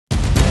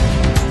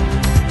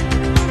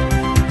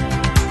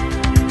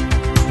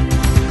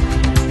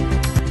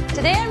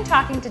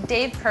talking to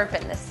Dave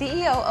Kerpen, the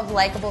CEO of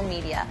Likeable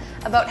Media,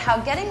 about how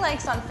getting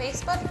likes on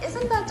Facebook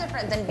isn't that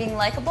different than being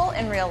likable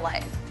in real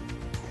life.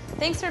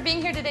 Thanks for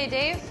being here today,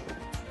 Dave.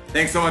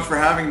 Thanks so much for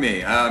having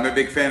me. I'm a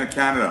big fan of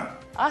Canada.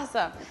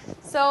 Awesome.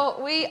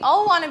 So we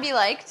all want to be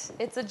liked.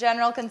 It's a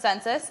general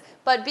consensus.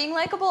 But being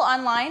likable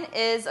online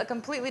is a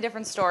completely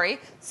different story.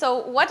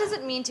 So what does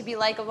it mean to be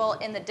likable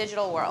in the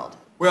digital world?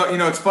 Well,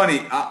 it's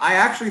funny. I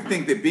actually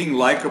think that being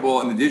likable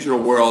in the digital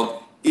world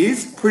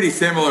is pretty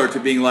similar to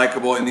being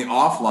likable in the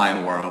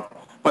offline world.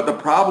 But the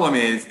problem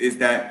is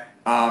that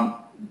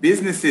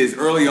businesses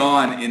early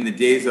on in the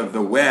days of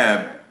the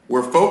web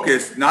were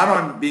focused not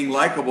on being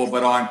likable,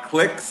 but on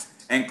clicks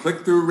and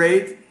click-through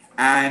rate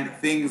and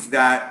things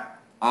that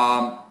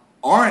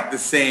aren't the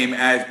same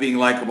as being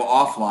likable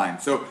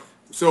offline.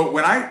 So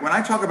when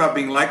I talk about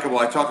being likable,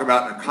 I talk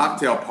about a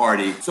cocktail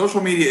party. Social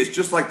media is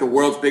just like the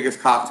world's biggest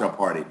cocktail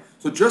party.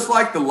 So just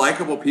like the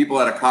likable people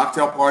at a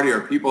cocktail party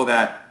are people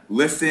that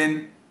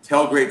listen,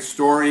 tell great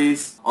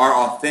stories, are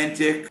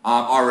authentic,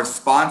 are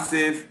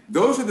responsive.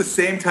 Those are the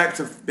same types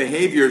of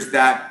behaviors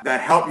that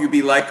help you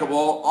be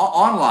likable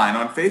online,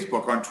 on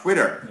Facebook, on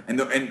Twitter.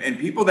 And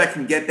people that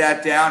can get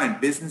that down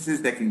and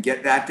businesses that can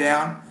get that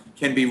down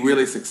can be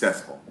really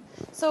successful.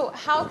 So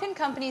how can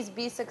companies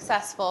be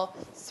successful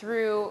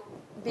through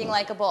being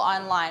likable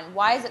online?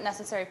 Why is it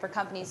necessary for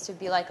companies to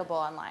be likable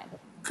online?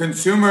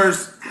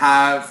 Consumers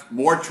have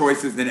more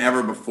choices than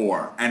ever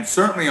before. And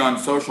certainly on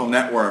social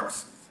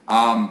networks,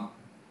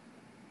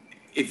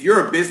 if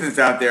you're a business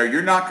out there,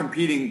 you're not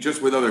competing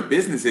just with other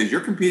businesses,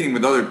 you're competing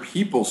with other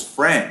people's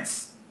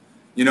friends.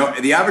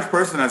 The average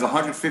person has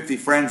 150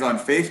 friends on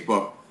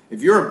Facebook.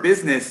 If you're a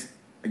business,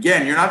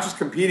 again, you're not just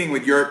competing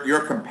with your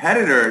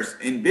competitors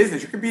in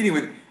business, you're competing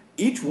with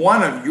each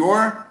one of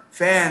your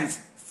fans'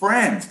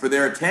 friends for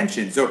their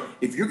attention. So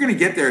if you're going to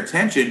get their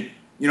attention,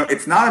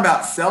 it's not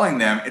about selling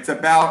them, it's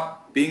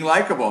about being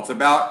likable, it's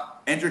about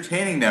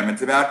entertaining them,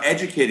 it's about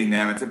educating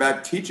them, it's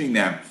about teaching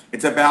them,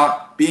 it's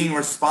about being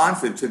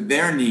responsive to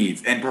their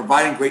needs and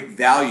providing great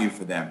value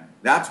for them.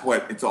 That's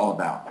what it's all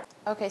about.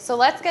 Okay, so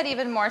let's get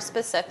even more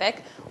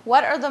specific.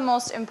 What are the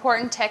most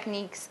important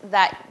techniques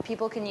that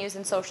people can use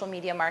in social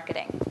media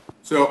marketing?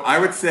 So I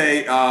would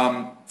say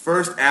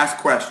first, ask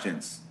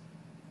questions.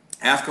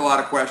 Ask a lot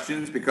of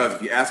questions, because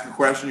if you ask a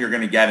question, you're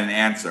going to get an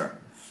answer.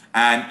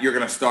 And you're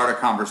going to start a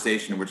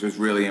conversation, which is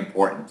really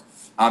important.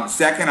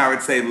 Second, I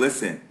would say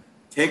listen.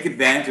 Take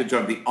advantage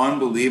of the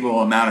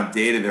unbelievable amount of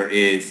data there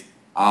is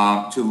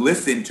to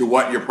listen to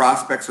what your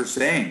prospects are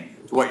saying,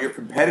 to what your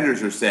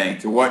competitors are saying,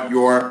 to what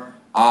your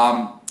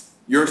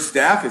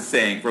staff is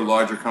saying for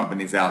larger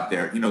companies out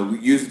there.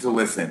 Use it to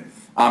listen.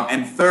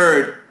 And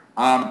third,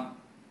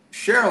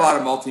 share a lot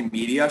of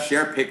multimedia.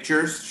 Share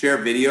pictures, share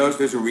videos.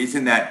 There's a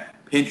reason that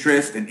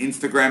Pinterest and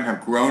Instagram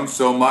have grown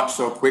so much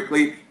so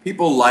quickly.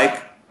 People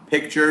like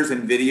pictures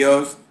and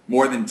videos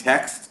more than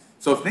text.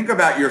 So think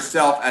about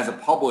yourself as a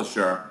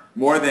publisher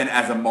more than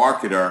as a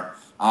marketer,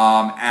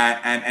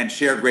 and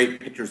share great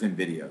pictures and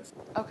videos.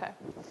 Okay.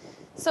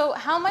 So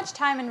how much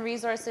time and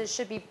resources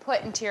should be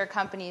put into your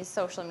company's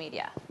social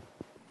media?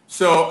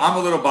 So I'm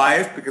a little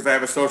biased because I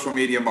have a social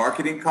media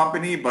marketing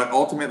company, but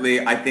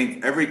ultimately I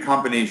think every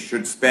company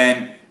should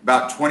spend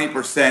about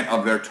 20%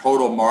 of their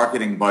total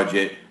marketing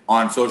budget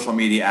on social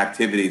media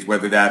activities,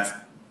 whether that's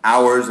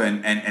hours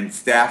and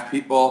staff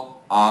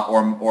people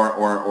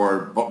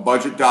or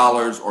budget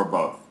dollars or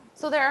both.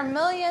 So there are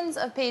millions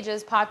of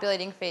pages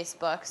populating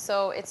Facebook,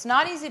 so it's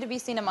not easy to be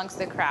seen amongst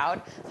the crowd.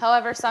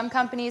 However, some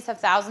companies have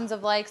thousands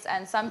of likes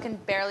and some can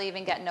barely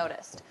even get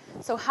noticed.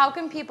 So how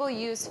can people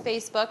use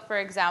Facebook, for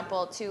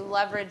example, to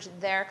leverage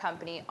their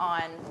company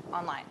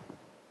online?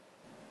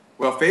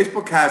 Well,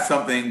 Facebook has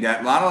something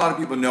that not a lot of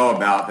people know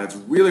about that's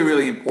really,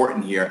 really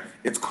important here.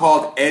 It's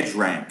called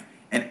EdgeRank.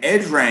 And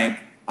EdgeRank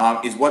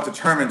is what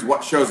determines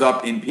what shows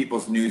up in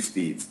people's news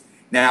feeds.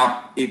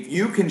 Now, if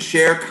you can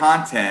share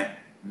content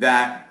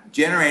that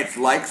generates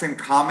likes and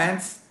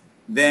comments,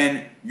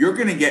 then you're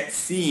going to get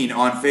seen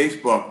on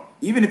Facebook,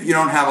 even if you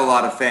don't have a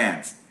lot of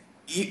fans.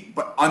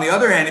 But on the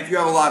other hand, if you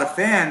have a lot of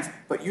fans,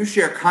 but you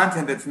share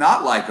content that's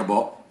not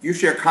likable, if you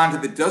share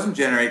content that doesn't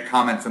generate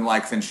comments and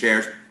likes and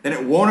shares, then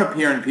it won't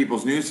appear in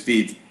people's news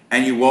feeds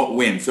and you won't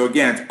win. So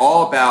again, it's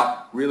all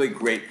about really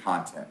great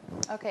content.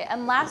 Okay,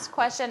 and last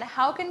question,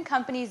 how can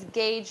companies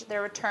gauge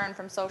their return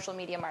from social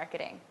media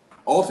marketing?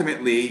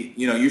 Ultimately,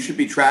 you should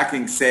be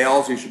tracking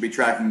sales, you should be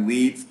tracking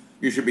leads,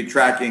 you should be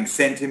tracking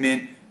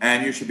sentiment,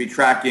 and you should be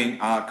tracking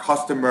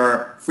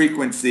customer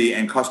frequency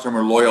and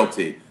customer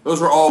loyalty.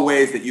 Those are all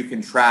ways that you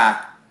can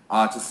track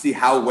to see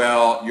how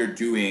well you're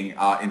doing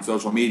in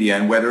social media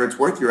and whether it's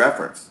worth your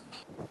efforts.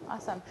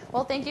 Awesome.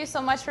 Well, thank you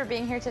so much for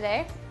being here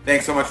today.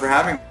 Thanks so much for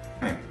having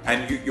me.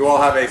 And you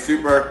all have a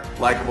super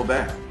likable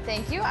day.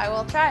 Thank you. I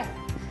will try.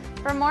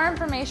 For more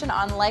information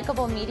on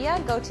Likeable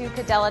Media, go to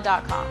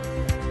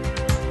Kidela.com.